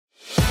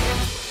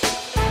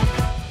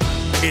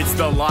It's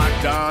the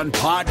Locked On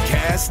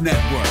Podcast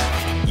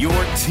Network, your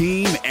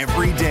team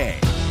every day.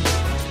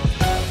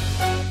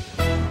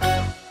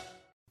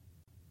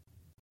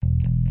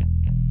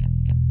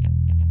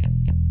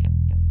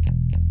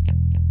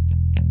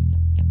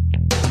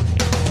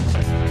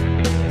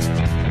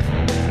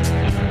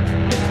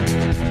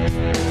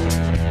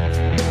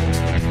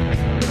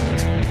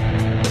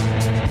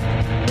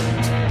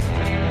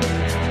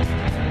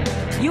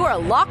 You are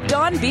Locked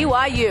On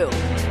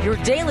BYU, your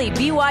daily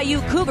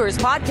BYU Cougars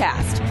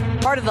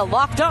podcast, part of the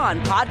Locked On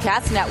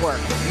Podcast Network,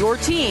 your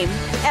team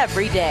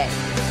every day.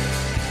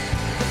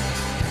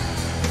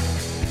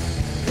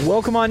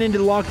 Welcome on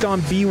into Locked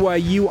On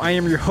BYU. I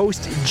am your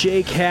host,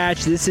 Jake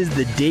Hatch. This is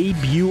the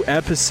debut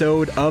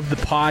episode of the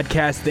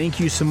podcast. Thank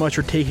you so much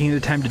for taking the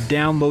time to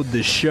download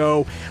the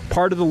show.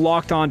 Part of the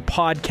Locked On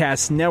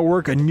Podcast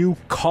Network, a new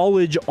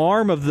college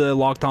arm of the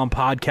Locked On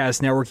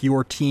Podcast Network,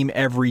 your team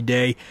every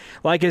day.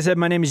 Like I said,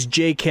 my name is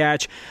Jake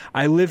Hatch.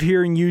 I live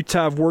here in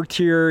Utah. I've worked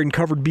here and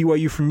covered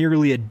BYU for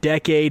nearly a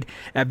decade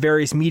at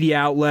various media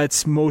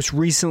outlets, most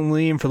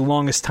recently and for the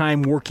longest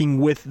time working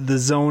with the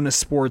Zone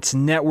Sports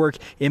Network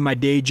in my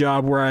day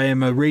job, where I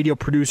am a radio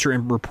producer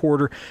and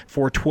reporter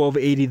for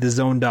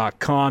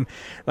 1280thezone.com.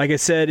 Like I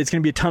said, it's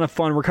going to be a ton of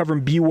fun. We're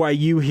covering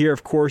BYU here.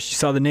 Of course, you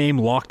saw the name,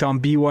 Locked On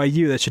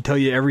BYU. That should tell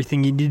you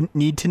everything you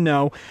need to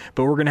know,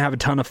 but we're going to have a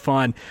ton of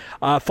fun.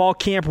 Fall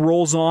camp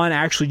rolls on,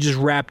 actually just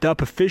wrapped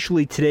up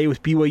officially today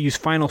with BYU's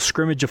final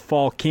scrimmage of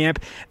fall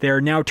camp. They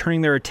are now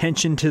turning their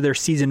attention to their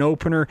season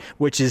opener,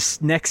 which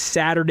is next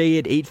Saturday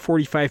at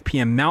 8:45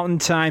 p.m. Mountain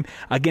Time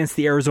against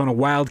the Arizona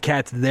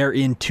Wildcats there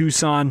in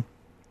Tucson.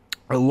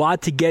 A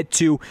lot to get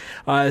to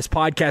this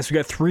podcast. We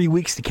got 3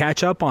 weeks to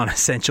catch up on,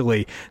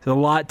 essentially. There's a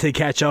lot to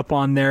catch up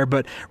on there,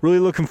 but really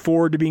looking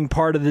forward to being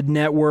part of the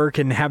network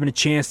and having a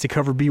chance to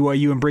cover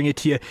BYU and bring it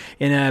to you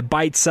in a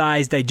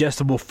bite-sized,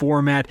 digestible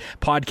format.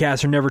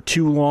 Podcasts are never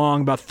too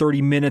long, about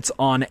 30 minutes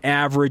on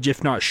average,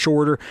 if not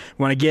shorter.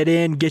 We want to get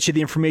in, get you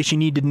the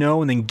information you need to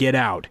know, and then get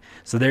out.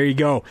 So there you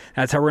go.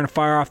 That's how we're going to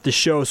fire off the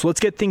show. So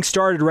let's get things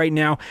started right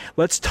now.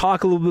 Let's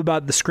talk a little bit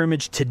about the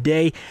scrimmage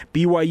today.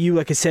 BYU,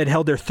 like I said,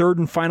 held their third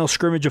and final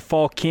scrimmage of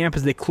fall camp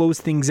as they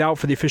close things out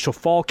for the official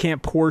fall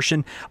camp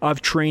portion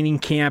of training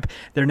camp.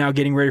 They're now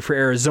getting ready for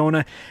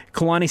Arizona.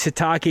 Kalani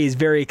Sitake is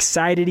very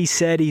excited. He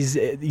said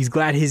he's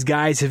glad his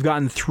guys have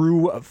gotten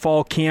through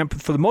fall camp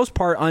for the most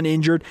part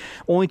uninjured.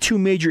 Only two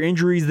major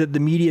injuries that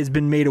the media has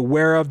been made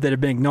aware of that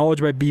have been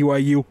acknowledged by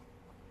BYU.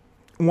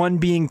 One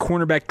being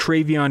cornerback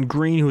Travion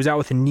Green, who was out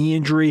with a knee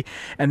injury,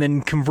 and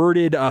then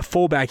converted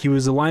fullback. He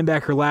was a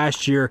linebacker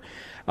last year.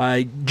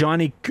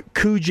 Johnny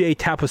Kuje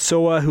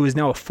Tapasoa, who is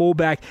now a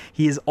fullback,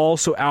 he is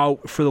also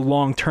out for the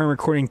long term,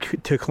 according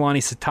to Kalani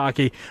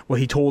Sitake, what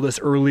he told us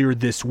earlier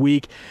this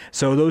week.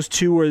 So those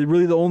two are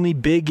really the only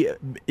big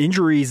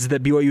injuries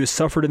that BYU has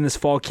suffered in this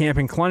fall camp,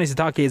 and Kalani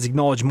Sitake has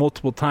acknowledged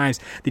multiple times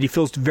that he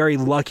feels very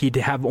lucky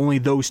to have only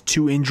those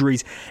two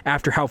injuries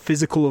after how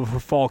physical of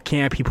a fall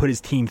camp he put his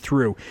team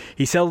through.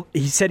 He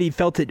said he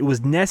felt it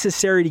was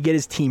necessary to get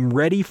his team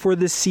ready for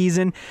this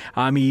season.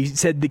 He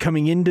said that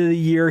coming into the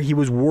year, he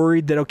was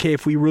worried that, okay,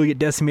 if we really get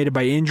decimated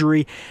by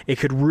injury, it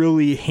could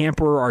really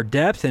hamper our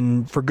depth,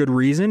 and for good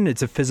reason.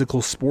 It's a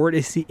physical sport,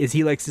 as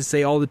he likes to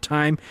say all the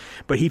time,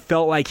 but he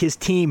felt like his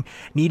team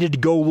needed to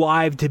go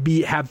live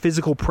to have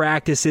physical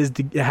practices,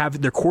 to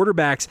have their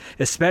quarterbacks,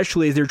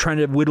 especially as they're trying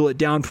to whittle it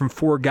down from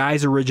 4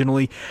 guys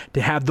originally,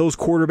 to have those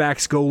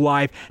quarterbacks go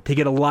live, to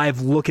get a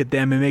live look at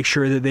them and make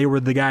sure that they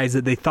were the guys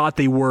that they thought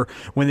they were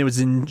when they was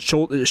in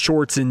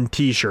shorts and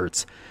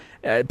t-shirts.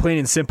 Plain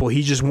and simple,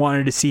 he just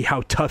wanted to see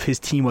how tough his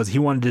team was. He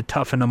wanted to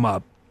toughen them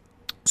up.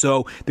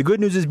 So the good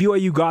news is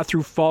BYU got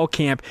through fall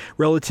camp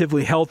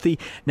relatively healthy.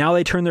 Now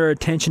they turn their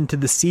attention to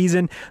the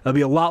season. There'll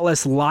be a lot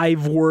less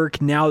live work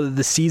now that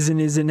the season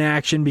is in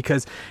action,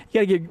 because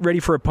you got to get ready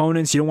for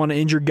opponents. You don't want to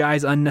injure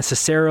guys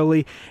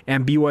unnecessarily,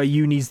 and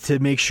BYU needs to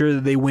make sure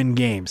that they win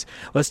games.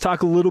 Let's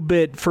talk a little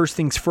bit, first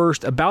things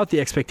first, about the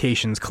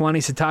expectations.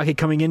 Kalani Sitake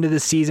coming into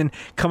this season,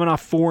 coming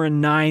off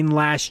 4-9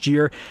 last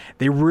year.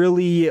 They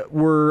really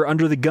were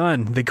under the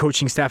gun, the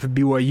coaching staff of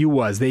BYU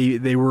was.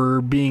 They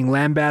were being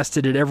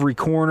lambasted at every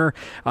corner.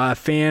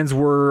 Fans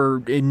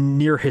were in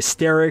near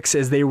hysterics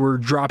as they were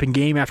dropping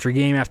game after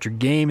game after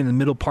game in the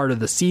middle part of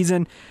the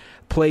season.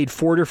 Played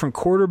 4 different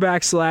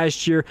quarterbacks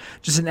last year.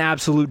 Just an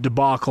absolute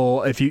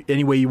debacle,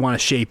 any way you want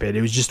to shape it.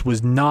 It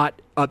was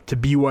not up to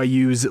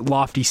BYU's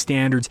lofty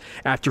standards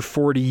after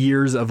 40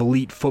 years of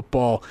elite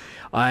football.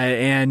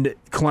 And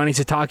Kalani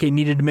Sitake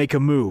needed to make a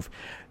move.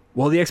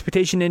 Well, the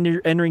expectation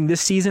entering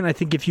this season, I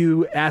think if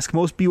you ask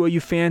most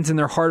BYU fans in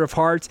their heart of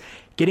hearts,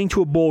 getting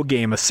to a bowl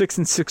game, a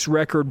 6-6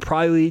 record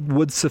probably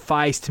would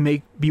suffice to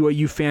make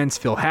BYU fans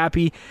feel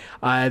happy.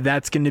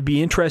 That's going to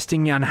be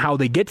interesting on how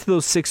they get to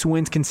those 6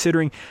 wins,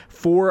 considering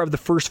 4 of the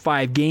first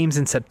 5 games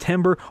in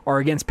September are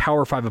against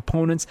Power 5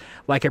 opponents.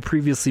 Like I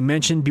previously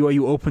mentioned,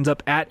 BYU opens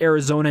up at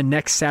Arizona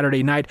next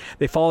Saturday night.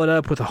 They follow it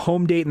up with a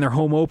home date in their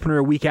home opener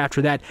a week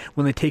after that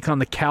when they take on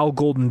the Cal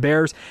Golden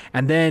Bears.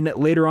 And then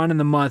later on in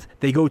the month,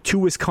 they go to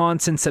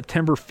Wisconsin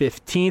September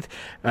 15th,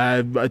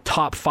 a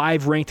top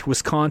 5 ranked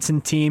Wisconsin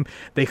team.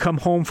 They come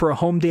home for a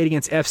home date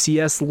against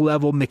FCS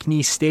level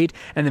McNeese State,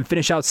 and then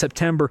finish out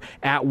September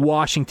at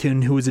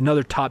Washington, who is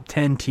another top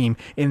 10 team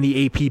in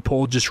the AP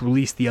poll just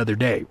released the other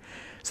day.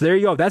 So there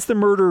you go. That's the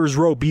murderer's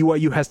row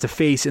BYU has to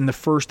face in the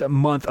first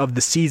month of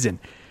the season.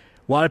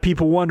 A lot of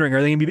people wondering,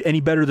 are they going to be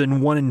any better than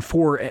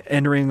 1-4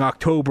 entering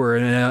October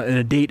in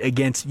a date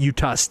against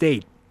Utah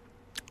State?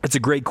 That's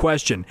a great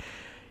question.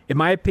 In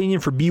my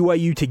opinion, for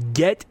BYU to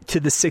get to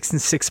the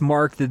 6-6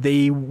 mark, to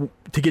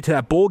get to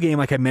that bowl game,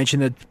 like I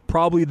mentioned, that's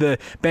probably the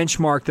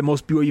benchmark that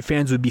most BYU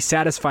fans would be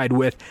satisfied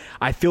with.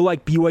 I feel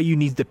like BYU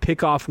needs to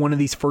pick off one of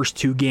these first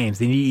 2 games.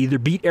 They need to either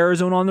beat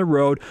Arizona on the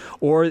road,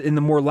 or in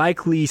the more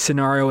likely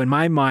scenario in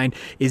my mind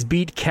is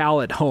beat Cal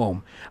at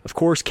home. Of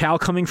course, Cal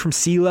coming from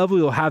sea level,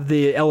 you'll have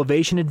the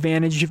elevation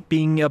advantage of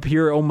being up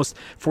here almost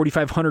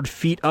 4,500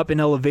 feet up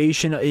in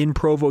elevation in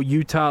Provo,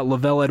 Utah, at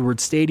Lavelle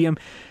Edwards Stadium.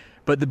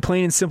 But the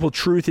plain and simple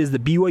truth is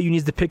that BYU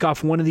needs to pick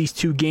off one of these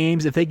 2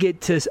 games. If they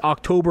get to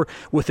October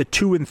with a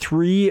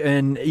 2-3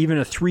 and even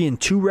a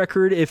 3-2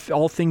 record, if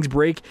all things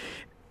break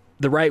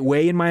the right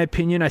way, in my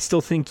opinion, I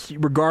still think,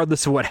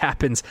 regardless of what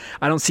happens,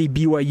 I don't see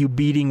BYU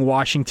beating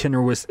Washington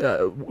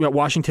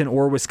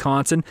or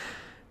Wisconsin.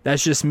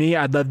 That's just me.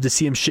 I'd love to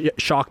see them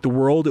shock the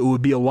world. It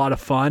would be a lot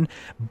of fun.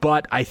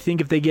 But I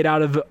think if they get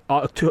into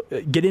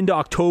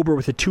October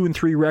with a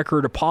 2-3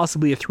 record or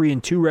possibly a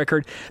 3-2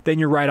 record, then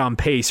you're right on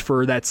pace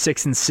for that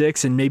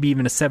 6-6 and maybe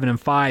even a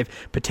 7-5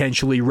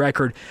 potentially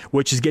record,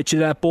 which is get you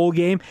to that bowl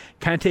game.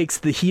 Kind of takes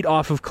the heat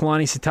off of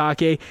Kalani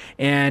Sitake,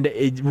 and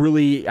it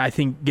really, I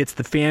think, gets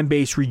the fan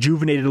base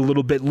rejuvenated a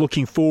little bit,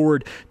 looking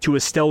forward to a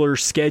stellar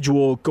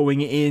schedule going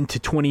into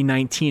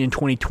 2019 and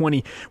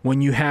 2020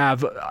 when you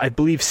have, I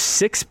believe,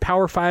 6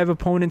 Power 5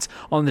 opponents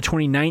on the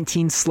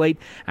 2019 slate.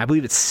 I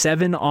believe it's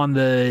 7 on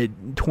the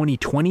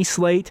 2020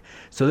 slate.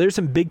 So there's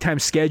some big-time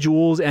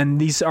schedules, and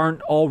these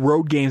aren't all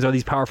road games, are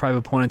these Power 5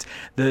 opponents.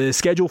 The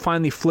schedule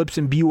finally flips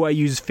in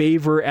BYU's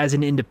favor as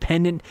an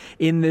independent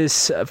in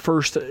this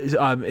for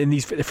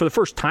the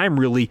first time,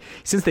 really,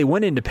 since they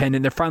went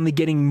independent. They're finally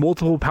getting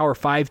multiple Power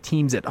 5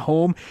 teams at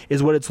home,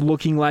 is what it's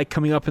looking like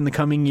coming up in the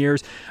coming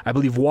years. I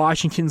believe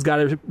Washington's got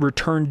a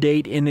return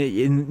date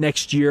in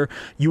next year.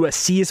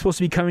 USC is supposed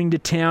to be coming to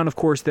town. Of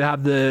course, they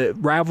have the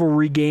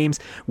rivalry games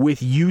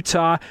with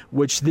Utah,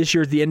 which this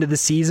year is the end of the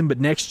season, but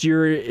next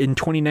year in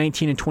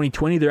 2019 and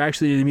 2020, they're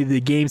actually going to be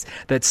the games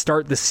that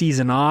start the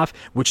season off,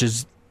 which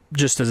is,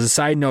 just as a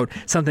side note,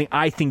 something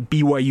I think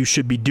BYU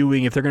should be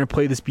doing if they're going to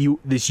play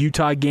this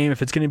Utah game,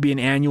 if it's going to be an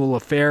annual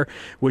affair,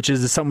 which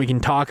is something we can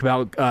talk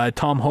about.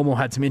 Tom Homo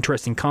had some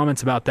interesting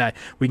comments about that.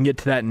 We can get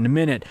to that in a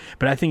minute.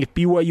 But I think if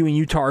BYU and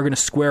Utah are going to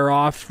square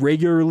off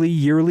regularly,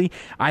 yearly,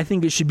 I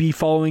think it should be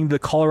following the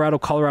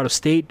Colorado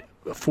State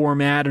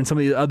format and some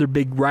of the other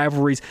big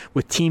rivalries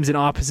with teams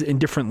in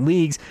different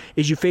leagues,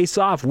 is you face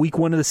off week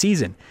 1 of the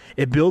season.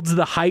 It builds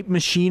the hype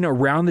machine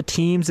around the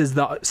teams as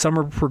the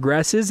summer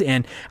progresses,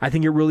 and I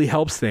think it really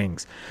helps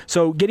things.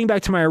 So getting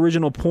back to my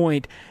original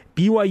point,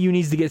 BYU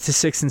needs to get to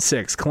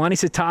 6-6.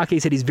 Kalani Sitake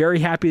said he's very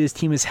happy this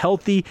team is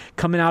healthy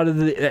coming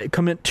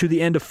to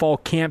the end of fall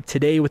camp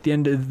today with the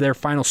end of their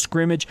final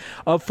scrimmage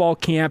of fall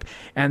camp.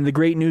 And the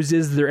great news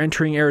is they're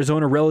entering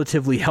Arizona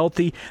relatively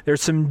healthy.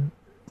 There's some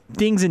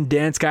dings and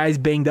dents, guys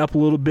banged up a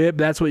little bit,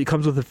 but that's what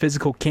comes with a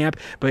physical camp.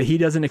 But he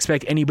doesn't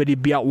expect anybody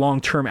to be out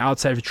long-term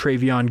outside of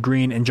Travion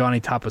Green and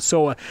Johnny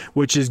Tapasoa,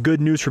 which is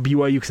good news for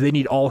BYU because they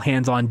need all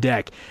hands on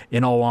deck,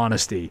 in all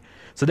honesty.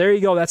 So there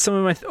you go. That's some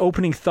of my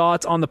opening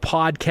thoughts on the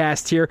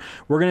podcast here.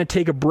 We're going to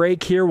take a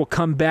break here. We'll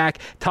come back,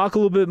 talk a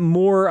little bit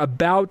more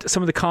about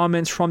some of the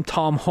comments from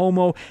Tom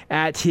Homo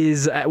at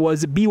his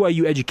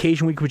BYU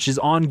Education Week, which is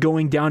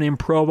ongoing down in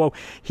Provo.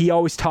 He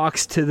always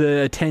talks to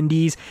the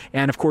attendees,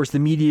 and of course the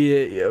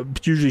media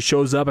usually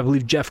shows up. I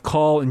believe Jeff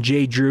Call and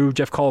Jay Drew.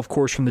 Jeff Call, of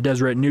course, from the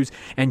Deseret News,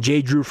 and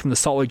Jay Drew from the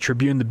Salt Lake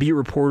Tribune, the beat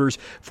reporters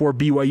for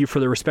BYU for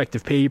their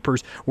respective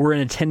papers, were in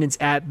attendance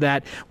at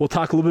that. We'll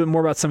talk a little bit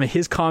more about some of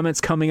his comments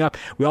coming up.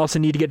 We also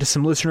need to get to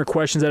some listener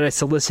questions that I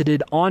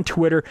solicited on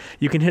Twitter.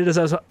 You can hit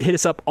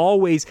us up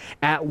always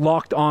at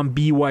Locked On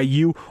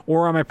BYU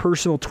or on my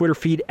personal Twitter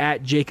feed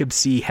at Jacob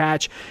C.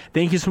 Hatch.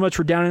 Thank you so much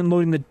for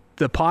downloading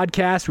the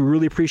podcast. We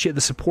really appreciate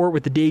the support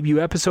with the debut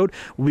episode.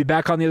 We'll be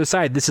back on the other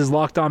side. This is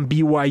Locked On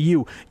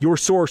BYU, your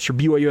source for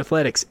BYU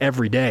athletics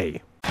every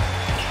day.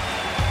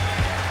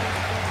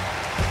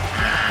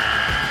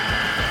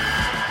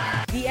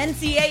 The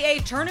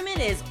NCAA tournament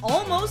is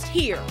almost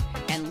here,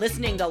 and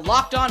listening to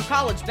Locked On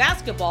College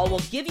Basketball will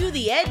give you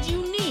the edge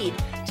you need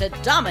to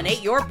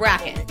dominate your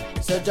bracket.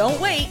 So don't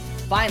wait.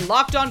 Find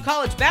Locked On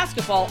College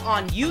Basketball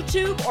on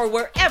YouTube or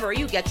wherever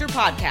you get your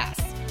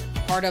podcasts.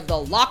 Part of the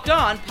Locked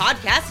On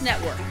Podcast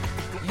Network.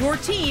 Your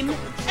team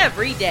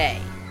every day.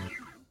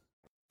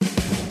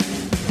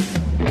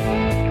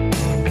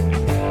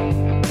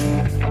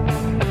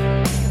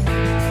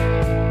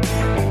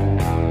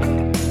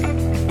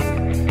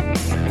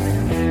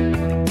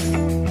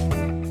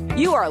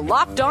 You are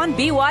Locked On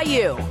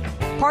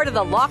BYU, part of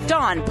the Locked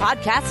On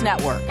Podcast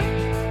Network.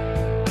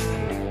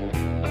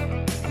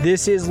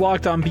 This is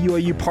Locked On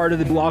BYU, part of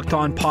the Locked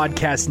On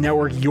Podcast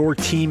Network, your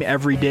team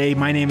every day.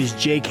 My name is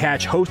Jake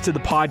Hatch, host of the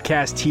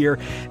podcast here.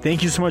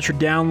 Thank you so much for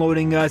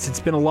downloading us. It's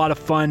been a lot of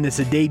fun. This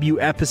is a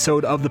debut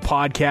episode of the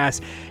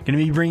podcast. Going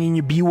to be bringing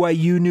you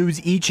BYU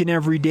news each and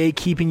every day,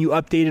 keeping you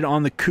updated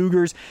on the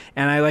Cougars.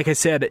 And like I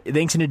said,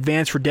 thanks in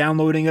advance for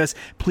downloading us.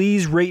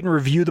 Please rate and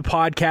review the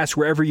podcast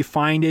wherever you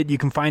find it. You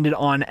can find it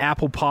on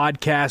Apple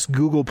Podcasts,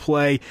 Google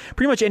Play,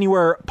 pretty much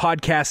anywhere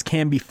podcasts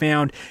can be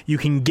found. You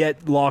can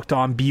get Locked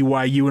On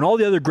BYU and all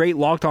the other great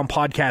Locked On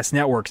podcast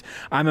networks.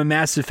 I'm a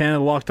massive fan of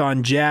the Locked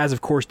On Jazz.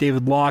 Of course,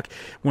 David Locke,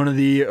 one of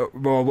the,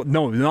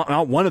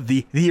 not one of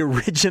the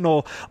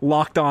original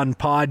Locked On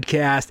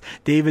podcast.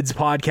 David's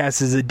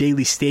podcast is a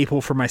daily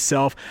staple for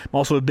myself. I'm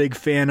also a big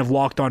fan of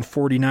Locked On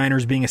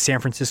 49ers, being a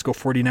San Francisco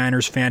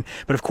 49ers fan.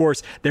 But of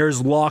course,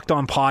 there's Locked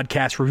On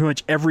podcast for pretty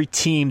much every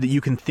team that you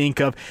can think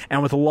of.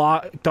 And with the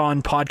Locked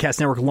On Podcast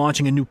Network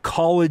launching a new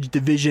college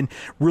division,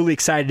 really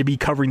excited to be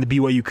covering the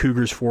BYU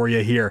Cougars for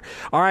you here.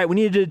 All right, we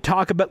needed to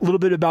talk about a little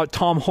bit about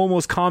Tom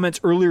Homo's comments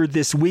earlier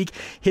this week.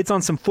 Hits on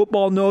some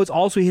football notes,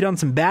 also hit on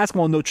some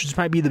basketball notes, which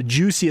might be the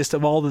juiciest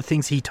of all the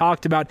things he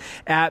talked about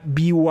at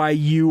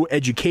BYU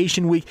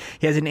Education Week.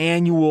 He has an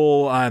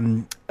annual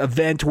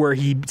event where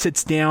he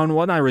sits down,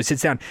 well, not really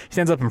sits down, he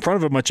stands up in front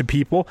of a bunch of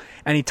people,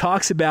 and he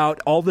talks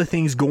about all the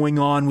things going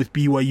on with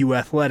BYU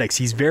athletics.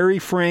 He's very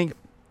frank,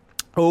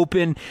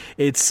 open,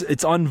 it's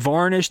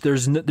unvarnished,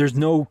 there's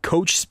no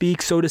coach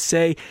speak, so to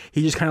say.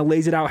 He just kind of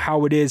lays it out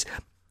how it is.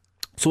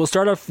 So we'll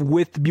start off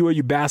with the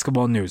BYU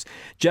basketball news.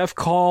 Jeff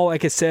Call,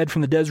 like I said,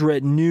 from the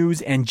Deseret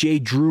News, and Jay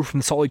Drew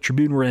from the Salt Lake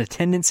Tribune were in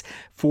attendance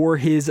for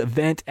his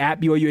event at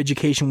BYU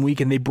Education Week,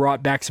 and they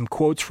brought back some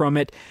quotes from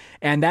it.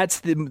 And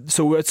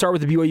so let's start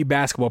with the BYU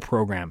basketball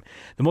program.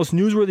 The most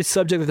newsworthy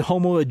subject that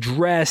Homo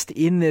addressed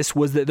in this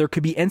was that there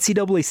could be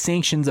NCAA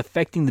sanctions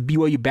affecting the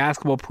BYU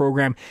basketball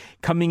program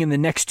coming in the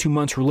next 2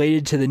 months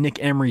related to the Nick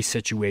Emery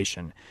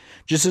situation.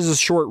 Just as a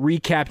short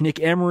recap, Nick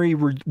Emery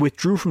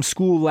withdrew from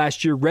school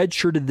last year,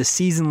 redshirted the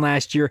season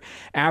last year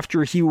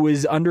after he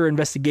was under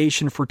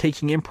investigation for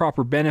taking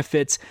improper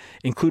benefits,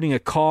 including a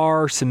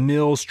car, some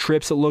meals,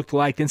 trips, it looked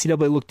like. The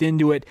NCAA looked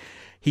into it.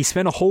 He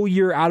spent a whole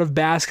year out of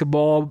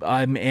basketball,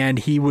 and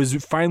he was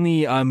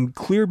finally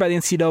cleared by the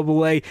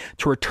NCAA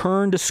to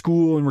return to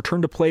school and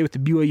return to play with the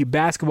BYU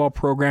basketball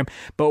program,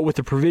 but with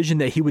the provision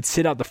that he would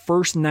sit out the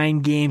first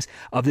 9 games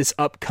of this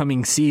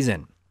upcoming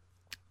season.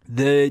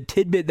 The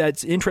tidbit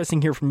that's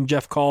interesting here from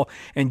Jeff Call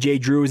and Jay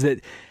Drew is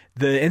that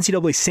the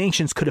NCAA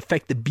sanctions could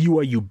affect the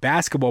BYU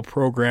basketball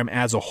program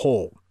as a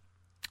whole.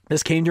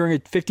 This came during a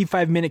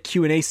 55-minute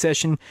Q&A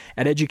session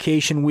at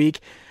Education Week.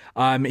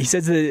 He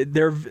says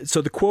that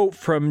so the quote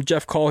from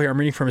Jeff Call here, I'm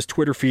reading from his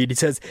Twitter feed. He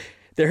says,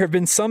 "There have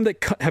been some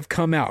that have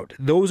come out.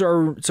 Those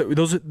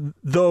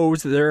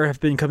that there have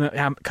been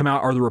come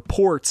out are the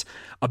reports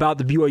about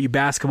the BYU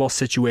basketball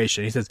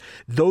situation." He says,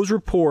 "Those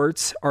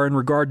reports are in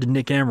regard to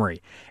Nick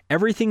Emery.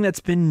 Everything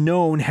that's been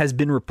known has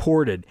been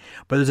reported,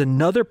 but there's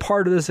another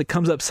part of this that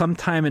comes up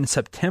sometime in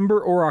September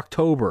or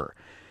October.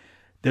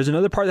 There's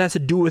another part that has to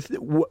do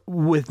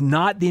with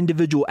not the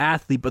individual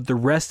athlete, but the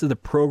rest of the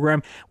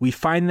program. We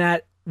find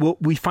that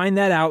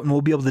out, and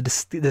we'll be able to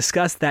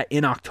discuss that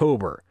in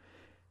October."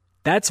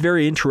 That's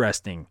very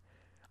interesting.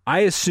 I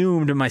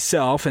assumed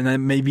myself, and that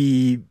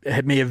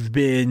may have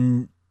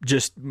been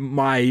just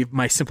my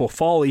simple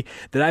folly,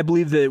 that I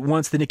believed that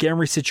once the Nick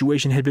Emery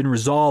situation had been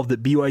resolved,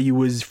 that BYU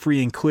was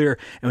free and clear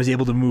and was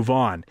able to move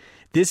on.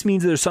 This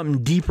means that there's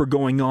something deeper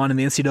going on, and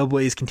the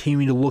NCAA is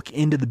continuing to look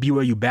into the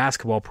BYU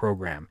basketball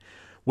program.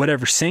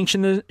 Whatever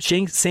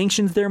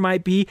sanctions there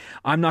might be,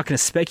 I'm not going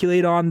to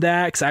speculate on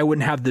that because I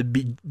wouldn't have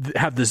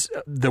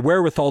the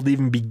wherewithal to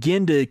even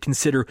begin to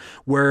consider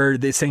where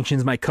the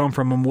sanctions might come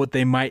from and what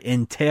they might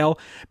entail.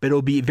 But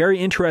it'll be very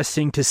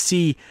interesting to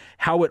see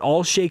how it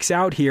all shakes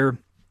out here,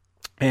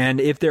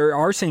 and if there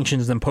are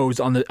sanctions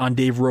imposed on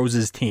Dave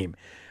Rose's team.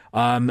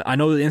 I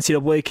know the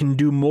NCAA can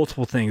do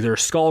multiple things. There are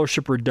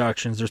scholarship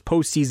reductions. There's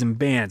postseason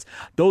bans.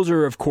 Those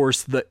are, of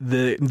course,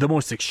 the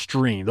most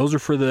extreme. Those are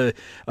for the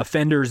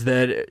offenders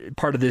that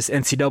part of this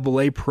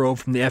NCAA probe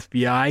from the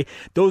FBI.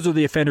 Those are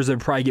the offenders that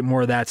probably get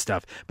more of that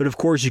stuff. But of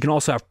course, you can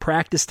also have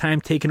practice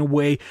time taken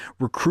away,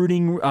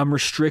 recruiting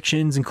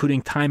restrictions,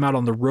 including time out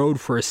on the road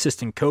for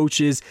assistant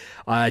coaches.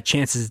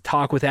 Chances to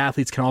talk with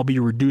athletes can all be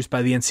reduced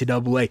by the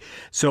NCAA.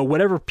 So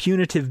whatever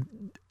punitive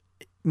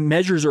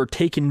measures are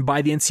taken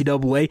by the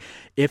NCAA.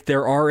 If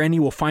there are any,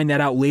 we'll find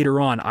that out later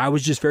on. I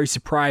was just very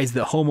surprised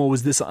that Homo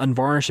was this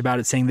unvarnished about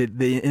it, saying that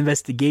the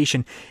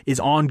investigation is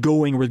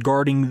ongoing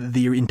regarding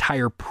the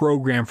entire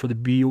program for the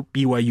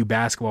BYU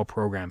basketball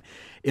program.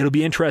 It'll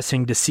be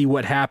interesting to see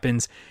what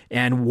happens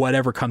and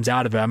whatever comes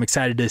out of it. I'm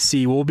excited to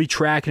see. We'll be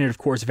tracking it, of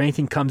course. If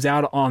anything comes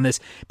out on this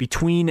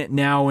between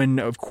now and,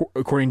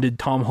 according to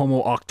Tom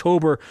Homo,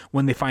 October,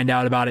 when they find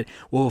out about it,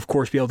 we'll, of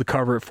course, be able to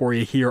cover it for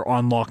you here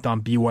on Locked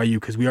On BYU,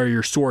 because we are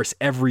your source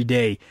every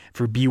day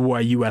for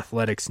BYU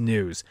athletics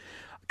news.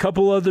 A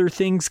couple other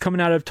things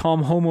coming out of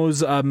Tom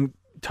Homo's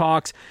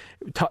talks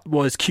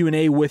was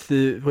Q&A with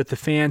the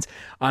fans.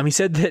 He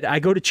said that I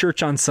go to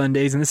church on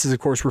Sundays, and this is, of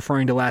course,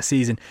 referring to last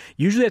season.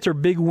 Usually after a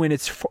big win,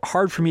 it's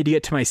hard for me to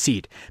get to my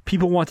seat.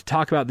 People want to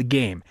talk about the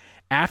game.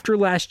 After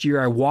last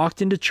year, I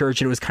walked into church,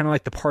 and it was kind of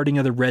like the parting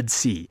of the Red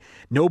Sea.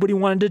 Nobody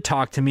wanted to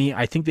talk to me.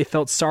 I think they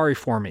felt sorry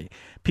for me.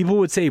 People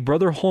would say,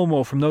 Brother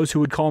Homo, from those who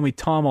would call me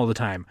Tom all the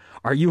time.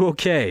 Are you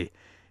okay?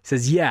 He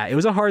says, yeah, it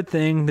was a hard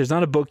thing. There's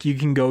not a book you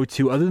can go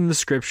to other than the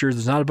scriptures.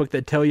 There's not a book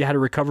that tell you how to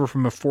recover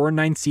from a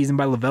 4-9 season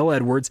by Lavelle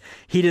Edwards.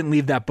 He didn't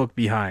leave that book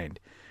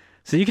behind.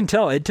 So you can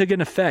tell it took an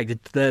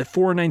effect. The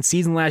 4-9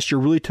 season last year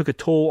really took a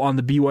toll on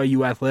the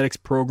BYU athletics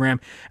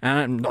program.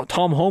 And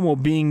Tom Homo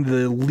being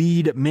the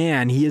lead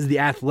man, he is the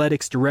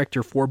athletics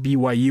director for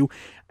BYU.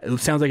 It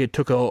sounds like it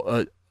took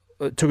a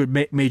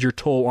major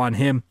toll on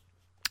him.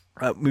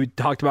 We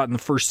talked about in the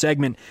first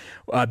segment,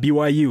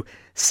 BYU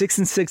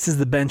 6-6 is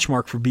the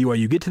benchmark for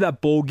BYU. Get to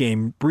that bowl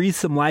game, breathe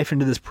some life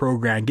into this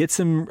program, get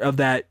some of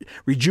that,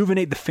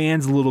 rejuvenate the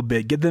fans a little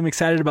bit, get them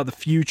excited about the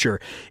future.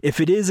 If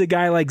it is a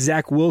guy like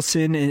Zach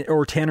Wilson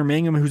or Tanner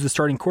Mangum, who's the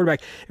starting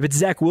quarterback, if it's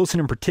Zach Wilson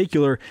in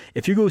particular,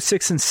 if you go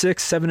 6-6,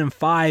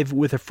 7-5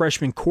 with a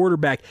freshman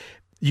quarterback,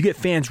 you get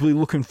fans really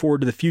looking forward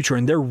to the future,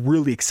 and they're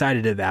really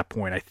excited at that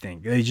point, I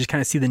think. They just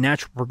kind of see the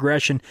natural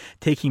progression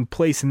taking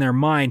place in their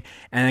mind,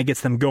 and it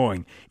gets them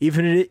going.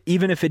 Even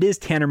if it is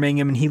Tanner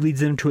Mangum and he leads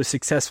them to a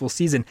successful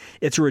season,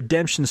 it's a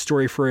redemption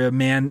story for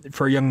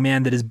a young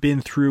man that has been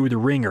through the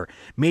ringer.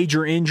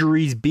 Major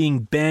injuries,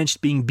 being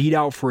benched, being beat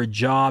out for a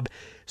job.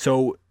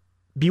 So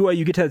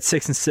BYU get to that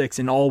 6-6,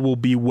 and all will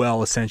be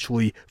well,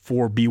 essentially,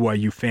 for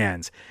BYU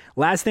fans.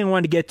 Last thing I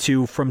wanted to get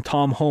to from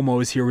Tom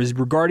Homos here was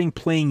regarding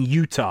playing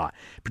Utah,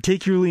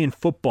 particularly in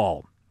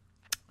football.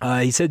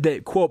 He said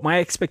that, quote, my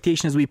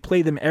expectation is we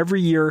play them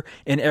every year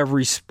in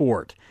every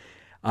sport.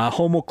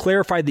 Homo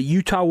clarified that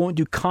Utah won't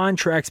do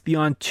contracts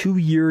beyond 2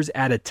 years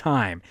at a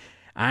time.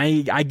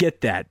 I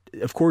get that.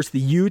 Of course, the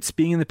Utes,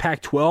 being in the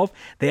Pac-12,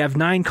 they have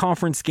 9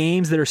 conference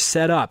games that are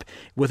set up.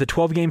 With a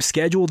 12-game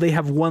schedule, they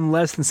have one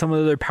less than some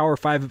of their Power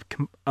 5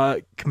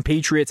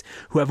 compatriots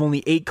who have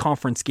only 8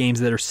 conference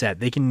games that are set.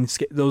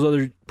 Those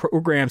other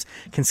programs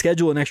can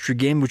schedule an extra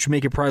game, which would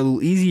make it probably a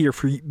little easier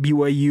for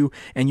BYU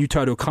and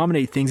Utah to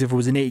accommodate things if it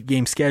was an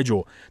 8-game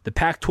schedule. The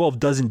Pac-12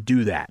 doesn't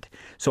do that.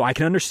 So I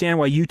can understand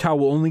why Utah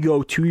will only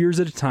go 2 years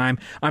at a time.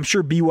 I'm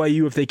sure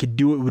BYU, if they could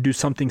do it, would do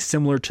something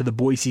similar to the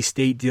Boise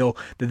State deal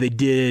that they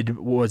did,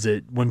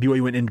 when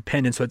BYU went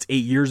independent, so that's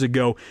 8 years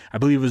ago. I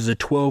believe it was a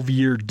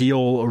 12-year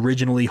deal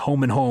originally,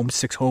 home and home,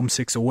 6 home,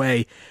 6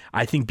 away.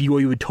 I think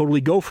BYU would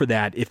totally go for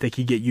that if they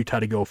could get Utah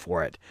to go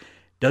for it.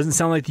 Doesn't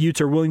sound like the Utes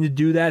are willing to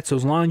do that, so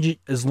as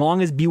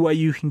long as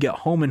BYU can get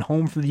home and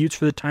home for the Utes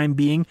for the time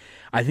being,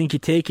 I think you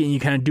take it and you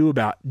kind of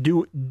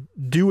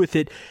do with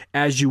it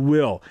as you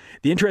will.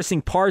 The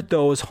interesting part,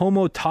 though, is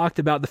Homo talked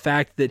about the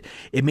fact that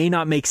it may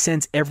not make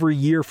sense every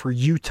year for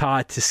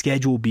Utah to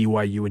schedule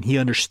BYU, and he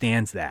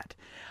understands that.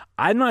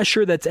 I'm not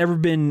sure that's ever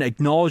been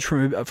acknowledged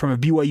from a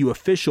BYU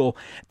official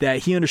that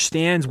he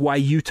understands why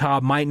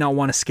Utah might not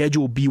want to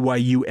schedule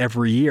BYU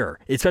every year,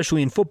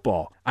 especially in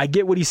football. I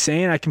get what he's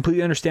saying. I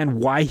completely understand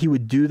why he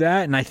would do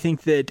that, and I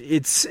think that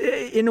it's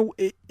in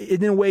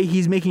a way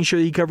he's making sure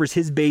that he covers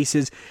his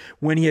bases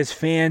when he has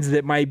fans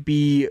that might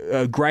be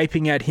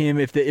griping at him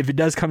if it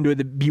does come to it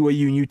that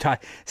BYU and Utah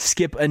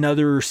skip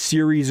another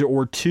series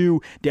or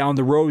two down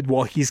the road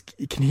while he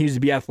continues to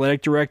be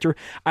athletic director.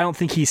 I don't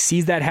think he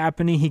sees that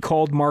happening. He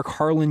called Mark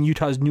Harlan,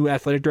 Utah's new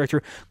athletic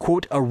director,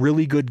 quote, a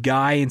really good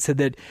guy, and said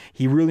that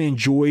he really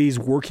enjoys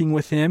working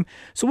with him.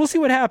 So we'll see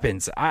what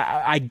happens.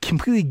 I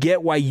completely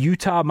get why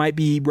Utah might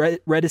be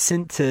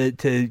reticent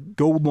to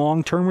go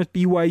long-term with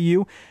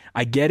BYU.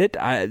 I get it.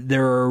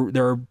 There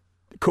are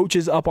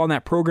coaches up on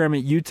that program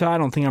at Utah. I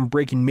don't think I'm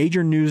breaking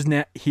major news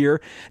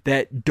here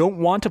that don't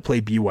want to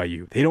play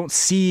BYU. They don't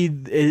see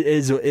it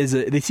as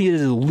they see it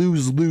as a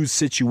lose-lose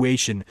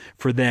situation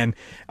for them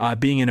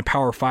being in a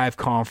Power 5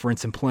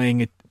 conference and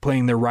playing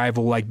their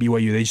rival like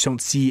BYU. They just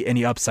don't see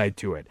any upside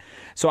to it.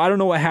 So I don't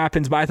know what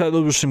happens, but I thought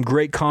those were some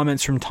great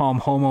comments from Tom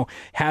Homo.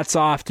 Hats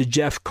off to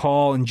Jeff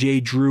Call and Jay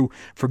Drew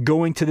for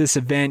going to this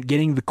event,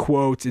 getting the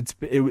quotes. It's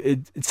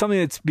something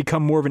that's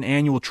become more of an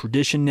annual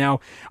tradition now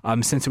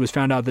since it was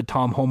found out that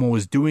Tom Tom Homo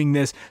was doing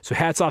this. So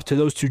hats off to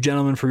those two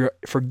gentlemen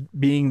for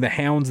being the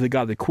hounds that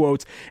got the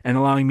quotes and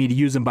allowing me to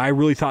use them. But I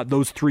really thought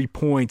those 3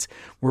 points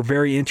were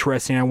very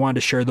interesting. I wanted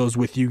to share those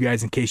with you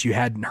guys in case you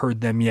hadn't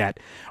heard them yet.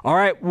 All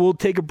right, we'll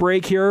take a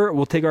break here.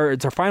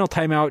 It's our final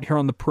timeout here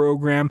on the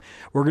program.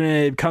 We're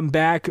going to come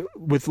back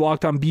with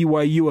Locked On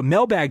BYU, a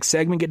mailbag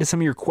segment, get to some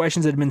of your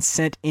questions that have been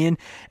sent in,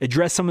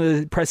 address some of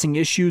the pressing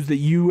issues that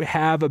you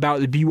have about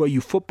the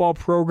BYU football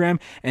program,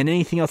 and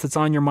anything else that's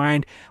on your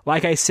mind.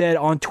 Like I said,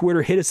 on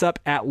Twitter, hit us up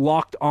at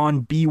Locked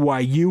On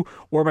BYU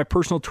or my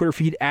personal Twitter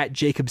feed at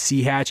Jacob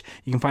C. Hatch.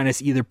 You can find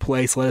us either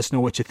place. Let us know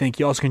what you think.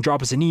 You also can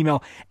drop us an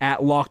email at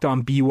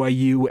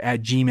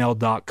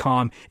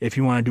lockedonbyu@gmail.com if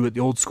you want to do it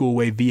the old school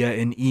way via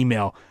an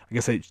email. I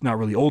guess it's not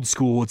really old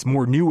school. It's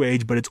more new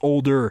age, but it's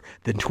older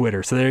than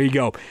Twitter. So there you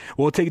go.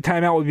 We'll take a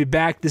time out. We'll be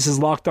back. This is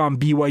Locked On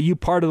BYU,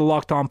 part of the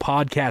Locked On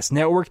Podcast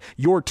Network,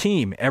 your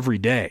team every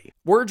day.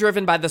 We're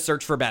driven by the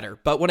search for better,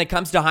 but when it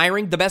comes to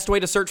hiring, the best way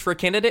to search for a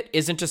candidate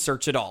isn't to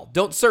search at all.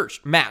 Don't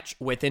search, match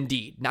with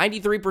Indeed.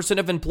 93%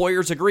 of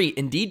employers agree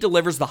Indeed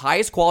delivers the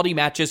highest quality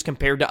matches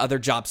compared to other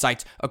job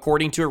sites,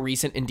 according to a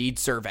recent Indeed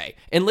survey.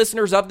 And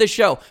listeners of this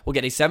show will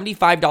get a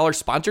 $75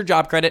 sponsored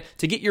job credit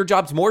to get your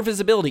jobs more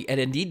visibility at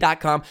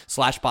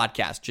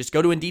Indeed.com/podcast. Just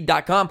go to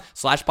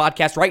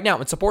Indeed.com/podcast right now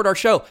and support our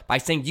show by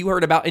saying you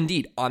heard about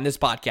Indeed on this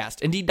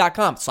podcast.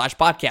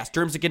 Indeed.com/podcast.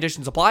 Terms and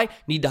conditions apply.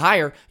 Need to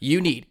hire? You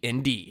need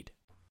Indeed.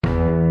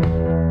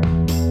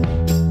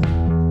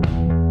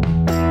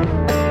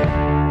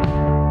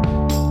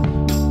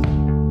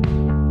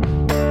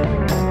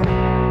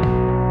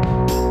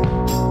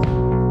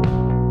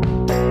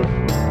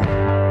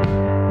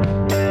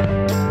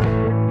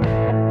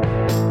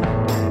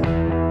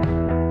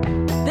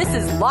 This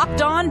is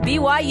Locked On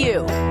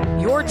BYU,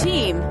 your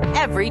team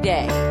every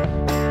day.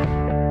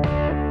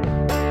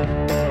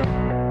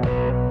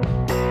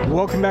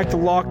 Welcome back to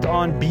Locked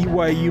On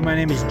BYU. My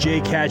name is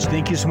Jake Hatch.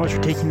 Thank you so much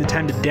for taking the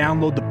time to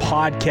download the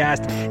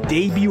podcast.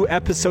 Debut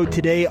episode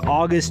today,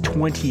 August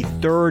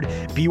 23rd.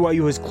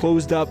 BYU has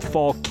closed up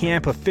fall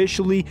camp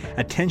officially.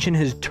 Attention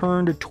has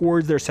turned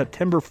towards their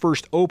September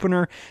 1st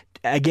opener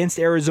against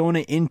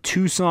Arizona in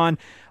Tucson.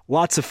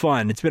 Lots of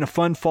fun. It's been a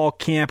fun fall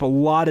camp, a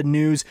lot of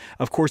news.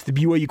 Of course, the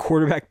BYU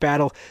quarterback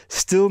battle,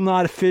 still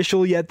not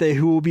official yet,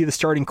 who will be the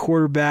starting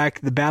quarterback.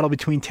 The battle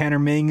between Tanner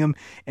Mangum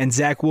and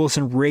Zach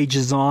Wilson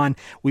rages on.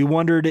 We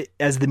wondered,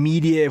 as the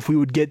media, if we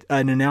would get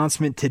an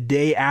announcement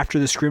today after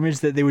the scrimmage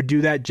that they would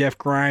do that. Jeff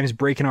Grimes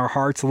breaking our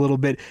hearts a little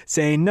bit,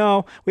 saying,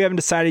 no, we haven't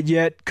decided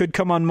yet. Could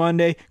come on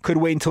Monday. Could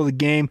wait until the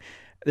game.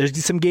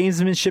 There's some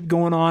gamesmanship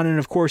going on. And,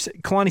 of course,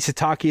 Kalani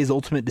Sitake is the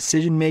ultimate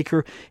decision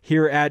maker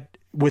here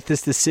with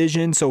this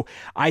decision. So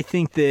I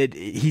think that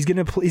he's going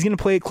to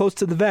play it close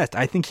to the vest.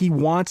 I think he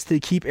wants to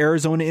keep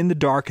Arizona in the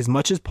dark as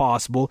much as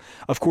possible.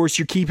 Of course,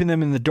 you're keeping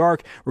them in the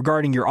dark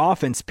regarding your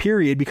offense,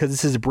 period, because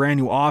this is a brand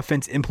new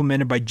offense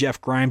implemented by Jeff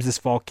Grimes this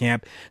fall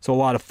camp. So a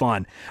lot of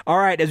fun. All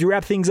right, as we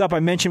wrap things up, I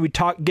mentioned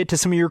get to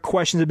some of your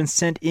questions that have been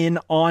sent in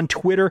on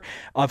Twitter.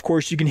 Of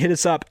course, you can hit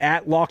us up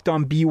at Locked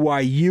On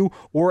BYU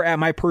or at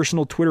my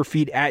personal Twitter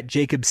feed at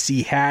Jacob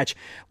C. Hatch.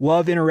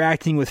 Love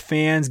interacting with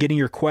fans, getting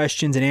your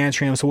questions and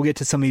answering them. So we'll get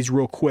to some of these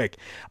real quick.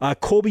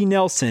 Colby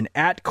Nelson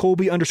at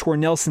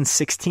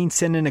Colby_Nelson16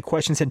 sent in a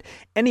question, said,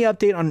 any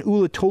update on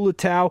Ula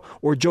Tolutau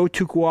or Joe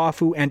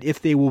Tukuafu and if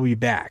they will be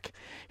back?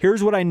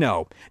 Here's what I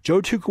know.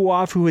 Joe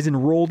Tukuafu is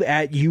enrolled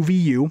at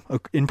UVU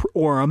in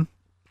Orem.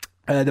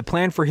 The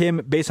plan for him,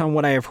 based on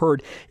what I have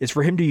heard, is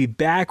for him to be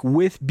back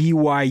with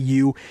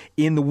BYU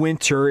in the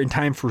winter in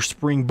time for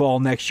spring ball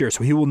next year.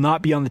 So he will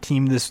not be on the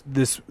team this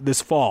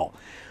fall.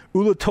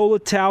 Ula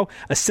Tolutau,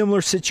 a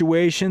similar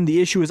situation. The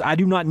issue is I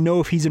do not know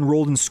if he's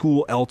enrolled in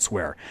school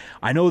elsewhere.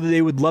 I know that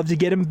they would love to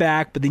get him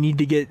back, but they need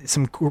to get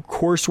some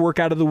coursework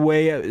out of the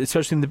way,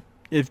 especially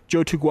if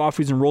Joe Tukuafu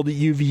is enrolled at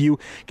UVU,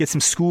 get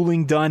some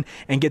schooling done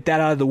and get that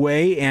out of the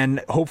way,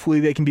 and hopefully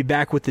they can be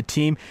back with the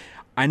team.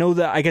 I know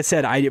that, like I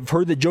said, I've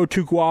heard that Joe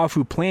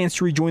Tukuafu plans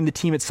to rejoin the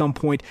team at some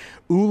point.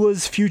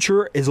 Ula's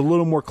future is a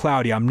little more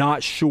cloudy. I'm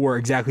not sure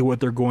exactly what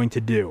they're going to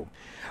do.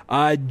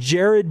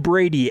 Jared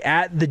Brady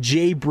at the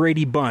J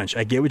Brady Bunch.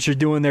 I get what you're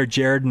doing there,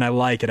 Jared, and I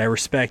like it. I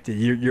respect it.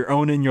 You're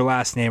owning your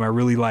last name. I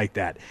really like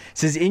that. It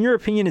says, in your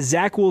opinion, is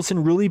Zach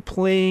Wilson really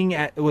planning,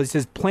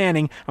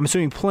 I'm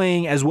assuming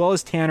playing as well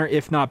as Tanner,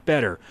 if not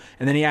better?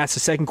 And then he asks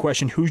the second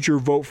question, who's your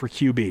vote for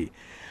QB?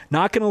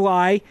 Not going to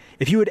lie,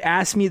 if you had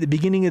asked me at the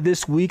beginning of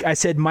this week, I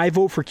said my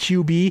vote for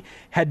QB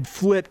had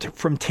flipped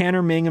from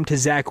Tanner Mangum to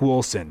Zach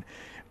Wilson.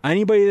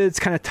 Anybody that's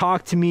kind of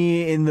talked to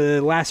me in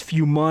the last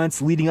few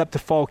months leading up to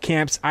fall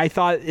camps, I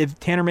thought if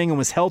Tanner Mangum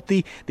was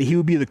healthy, that he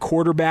would be the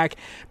quarterback.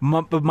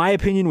 But my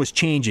opinion was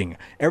changing.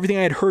 Everything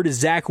I had heard is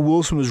Zach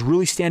Wilson was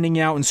really standing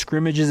out in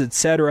scrimmages,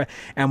 etc.,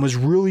 and was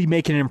really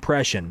making an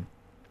impression.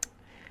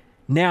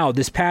 Now,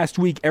 this past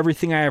week,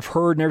 everything I have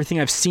heard and everything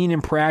I've seen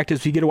in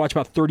practice, we get to watch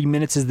about 30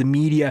 minutes as the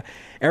media.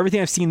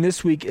 Everything I've seen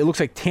this week, it looks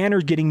like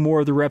Tanner's getting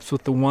more of the reps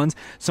with the ones.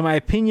 So my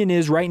opinion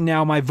is right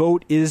now my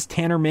vote is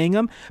Tanner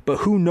Mangum, but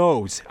who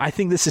knows? I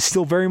think this is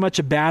still very much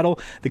a battle.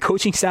 The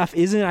coaching staff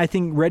isn't, I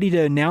think, ready to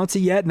announce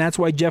it yet, and that's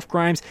why Jeff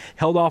Grimes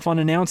held off on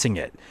announcing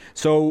it.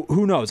 So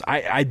who knows?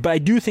 But I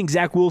do think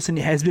Zach Wilson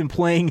has been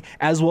playing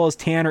as well as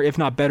Tanner, if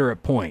not better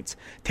at points.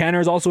 Tanner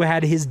has also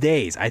had his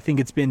days. I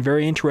think it's been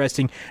very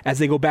interesting as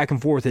they go back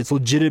and forth. It's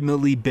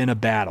legitimately been a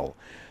battle.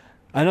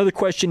 Another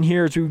question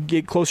here as we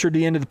get closer to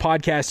the end of the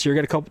podcast here.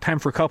 Got time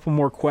for a couple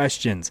more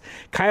questions.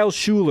 Kyle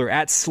Schuler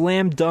at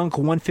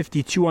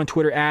SlamDunk152 on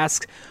Twitter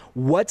asks,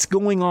 what's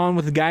going on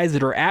with the guys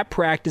that are at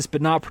practice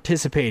but not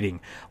participating?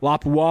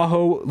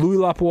 Louis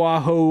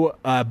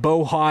Lapuaho,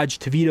 Bo Hodge,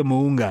 Tavita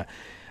Mounga.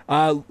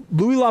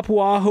 Louis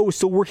Lapuaho is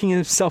still working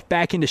himself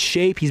back into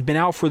shape. He's been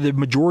out for the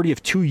majority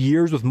of 2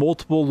 years with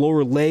multiple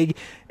lower leg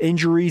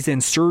injuries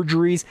and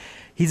surgeries.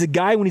 He's a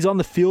guy, when he's on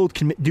the field,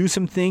 can do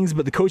some things,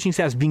 but the coaching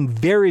staff is being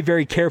very,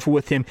 very careful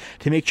with him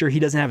to make sure he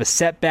doesn't have a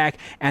setback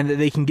and that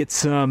they can get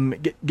some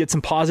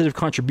positive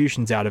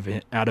contributions out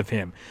of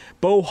him.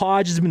 Bo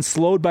Hodge has been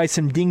slowed by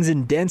some dings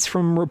and dents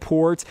from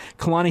reports.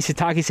 Kalani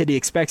Sitake said he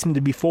expects him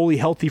to be fully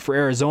healthy for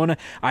Arizona.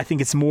 I think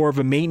it's more of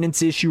a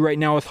maintenance issue right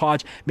now with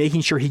Hodge,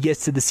 making sure he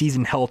gets to the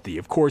season healthy.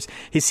 Of course,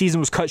 his season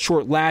was cut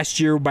short last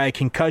year by a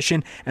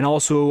concussion and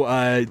also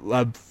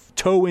a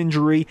toe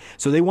injury,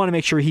 so they want to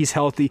make sure he's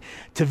healthy.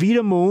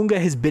 Tavita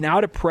Mounga has been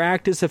out of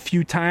practice a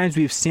few times.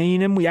 We've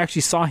seen him. We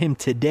actually saw him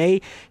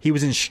today. He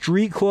was in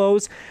street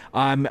clothes.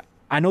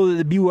 I know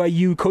that the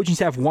BYU coaching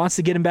staff wants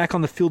to get him back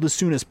on the field as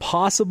soon as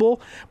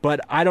possible,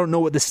 but I don't know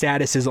what the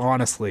status is,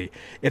 honestly.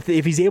 If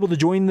he's able to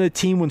join the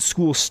team when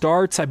school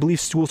starts, I believe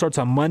school starts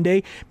on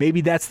Monday, maybe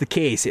that's the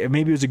case.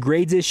 Maybe it was a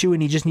grades issue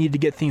and he just needed to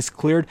get things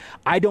cleared.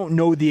 I don't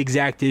know the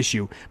exact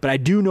issue, but I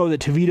do know that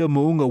Tavita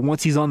Mounga,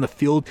 once he's on the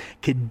field,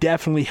 could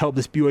definitely help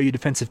this BYU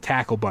defensive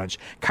tackle bunch.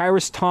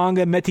 Kairos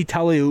Tonga, Meti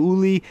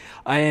Taleuli,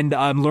 and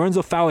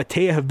Lorenzo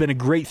Fauatea have been a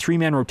great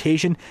three-man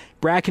rotation.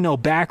 Bracken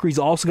El-Bakri's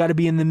also got to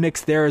be in the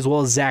mix there, as well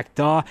as Zach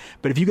Daw.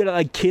 But if you got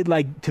a kid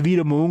like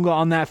Tavita Mounga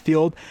on that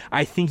field,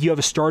 I think you have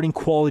a starting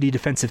quality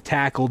defensive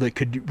tackle that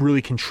could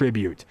really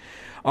contribute.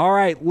 All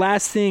right,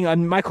 last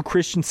thing, Michael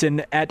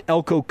Christensen at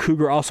Elko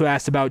Cougar also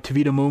asked about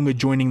Tavita Mounga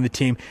joining the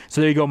team. So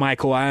there you go,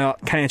 Michael. I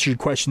kind of answered your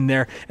question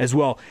there as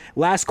well.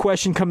 Last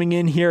question coming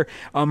in here,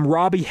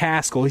 Robbie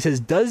Haskell. He says,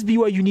 does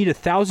BYU need a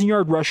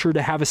 1,000-yard rusher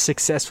to have a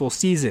successful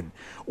season?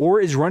 Or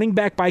is running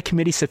back by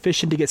committee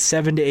sufficient to get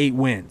 7 to 8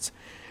 wins?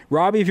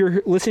 Robbie, if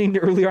you're listening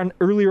to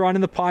earlier on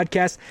in the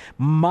podcast,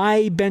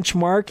 my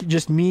benchmark,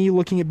 just me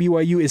looking at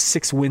BYU, is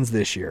 6 wins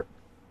this year.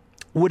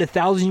 Would a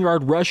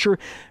 1,000-yard rusher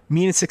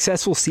mean a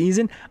successful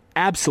season?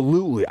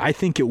 Absolutely. I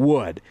think it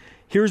would.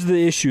 Here's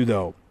the issue,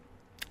 though.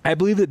 I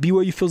believe that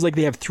BYU feels like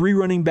they have 3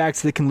 running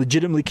backs that can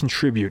legitimately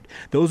contribute.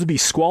 Those would be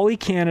Squally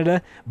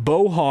Canada,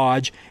 Bo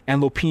Hodge,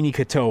 and Lopini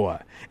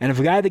Katoa. And if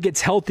a guy that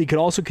gets healthy could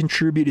also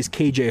contribute is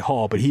KJ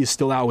Hall, but he is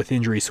still out with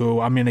injury,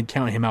 so I'm going to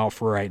count him out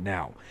for right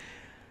now.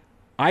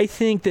 I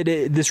think that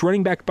this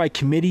running back by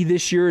committee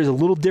this year is a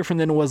little different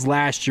than it was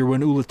last year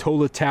when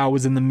Ulatola Tau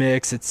was in the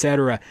mix,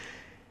 etc.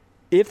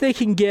 If they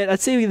can get,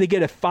 let's say they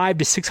get a 500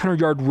 to 600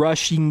 yard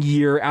rushing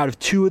year out of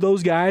 2 of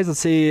those guys,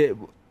 let's say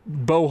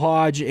Bo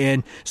Hodge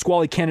and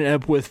Squally Cannon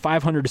up with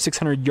 500 to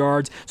 600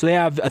 yards, so they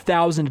have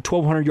 1,000 to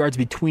 1,200 yards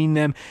between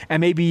them,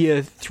 and maybe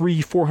a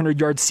 300-400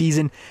 yard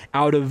season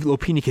out of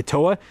Lopini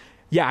Katoa.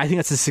 Yeah, I think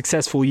that's a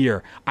successful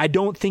year. I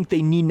don't think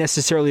they need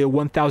necessarily a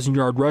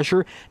 1,000-yard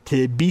rusher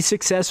to be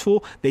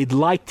successful. They'd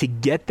like to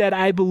get that,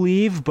 I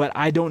believe, but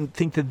I don't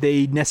think that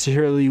they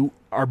necessarily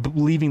are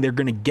believing they're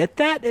going to get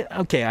that.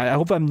 Okay, I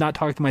hope I'm not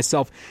talking to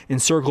myself in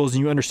circles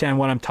and you understand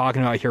what I'm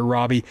talking about here,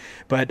 Robbie.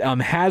 But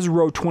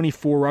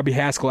Hasro24, Robbie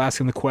Haskell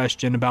asking the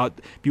question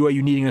about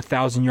BYU needing a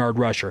 1,000-yard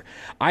rusher.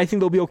 I think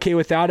they'll be okay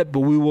without it,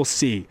 but we will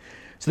see.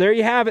 So there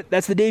you have it.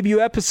 That's the debut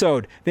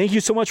episode. Thank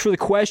you so much for the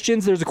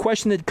questions. There's a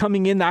question that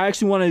coming in that I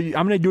actually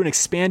I'm going to do an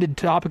expanded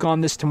topic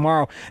on this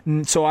tomorrow.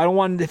 And so I don't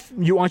want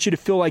you to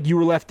feel like you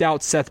were left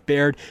out, Seth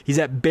Baird. He's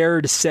at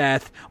Baird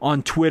Seth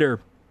on Twitter.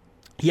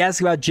 He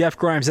asked about Jeff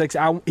Grimes.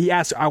 He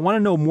asked, I want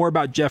to know more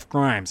about Jeff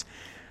Grimes.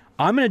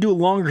 I'm going to do a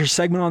longer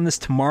segment on this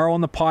tomorrow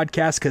on the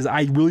podcast because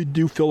I really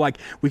do feel like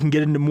we can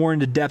get more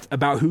into depth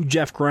about who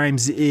Jeff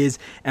Grimes is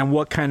and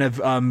what kind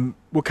of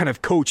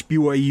coach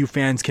BYU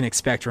fans can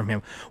expect from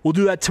him. We'll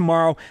do that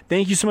tomorrow.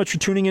 Thank you so much for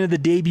tuning into the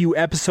debut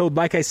episode.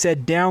 Like I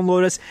said,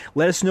 download us.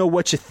 Let us know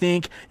what you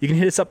think. You can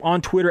hit us up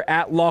on Twitter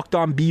at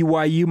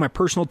LockedOnBYU, my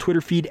personal Twitter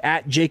feed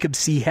at Jacob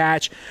C.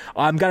 Hatch.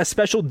 I've got a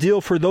special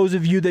deal for those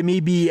of you that may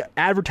be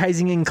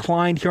advertising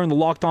inclined here on the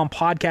Locked On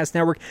Podcast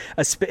Network.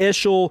 A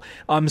special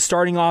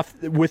starting off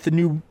with the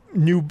new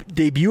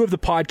debut of the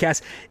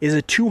podcast is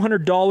a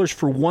 $200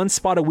 for one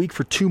spot a week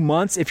for 2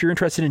 months. If you're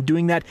interested in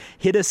doing that,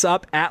 hit us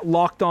up at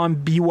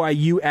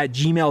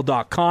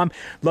lockedonbyu@gmail.com.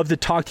 Love to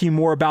talk to you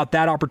more about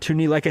that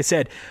opportunity. Like I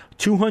said,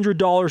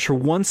 $200 for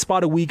one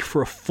spot a week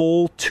for a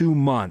full 2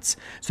 months.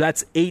 So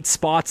that's 8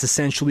 spots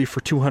essentially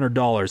for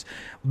 $200.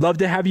 Love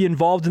to have you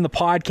involved in the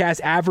podcast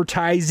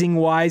advertising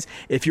wise.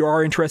 If you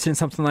are interested in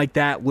something like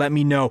that, let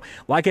me know.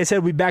 Like I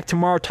said, we'll be back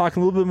tomorrow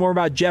talking a little bit more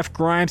about Jeff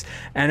Grimes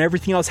and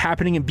everything else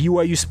happening in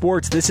BYU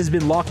sports. This has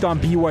been Locked On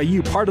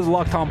BYU, part of the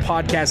Locked On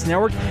Podcast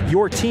Network,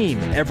 your team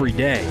every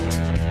day.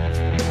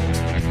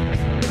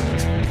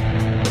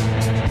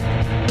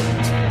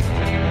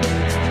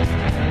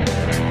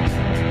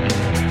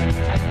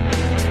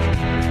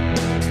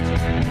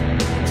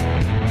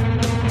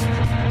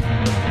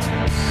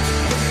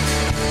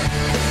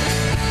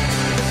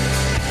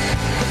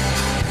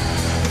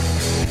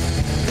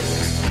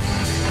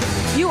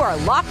 You are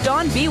Locked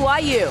On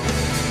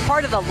BYU,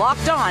 part of the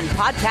Locked On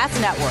Podcast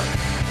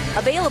Network.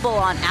 Available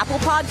on Apple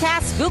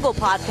Podcasts, Google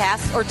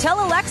Podcasts, or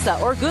tell Alexa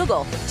or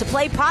Google to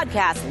play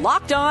podcast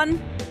Locked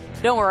On.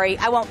 Don't worry,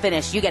 I won't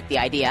finish. You get the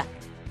idea.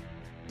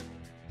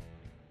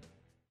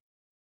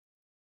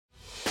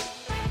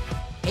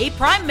 Hey,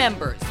 Prime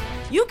members,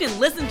 you can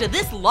listen to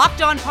this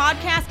Locked On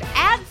podcast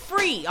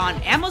ad-free on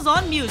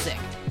Amazon Music.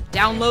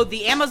 Download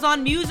the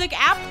Amazon Music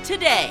app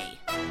today.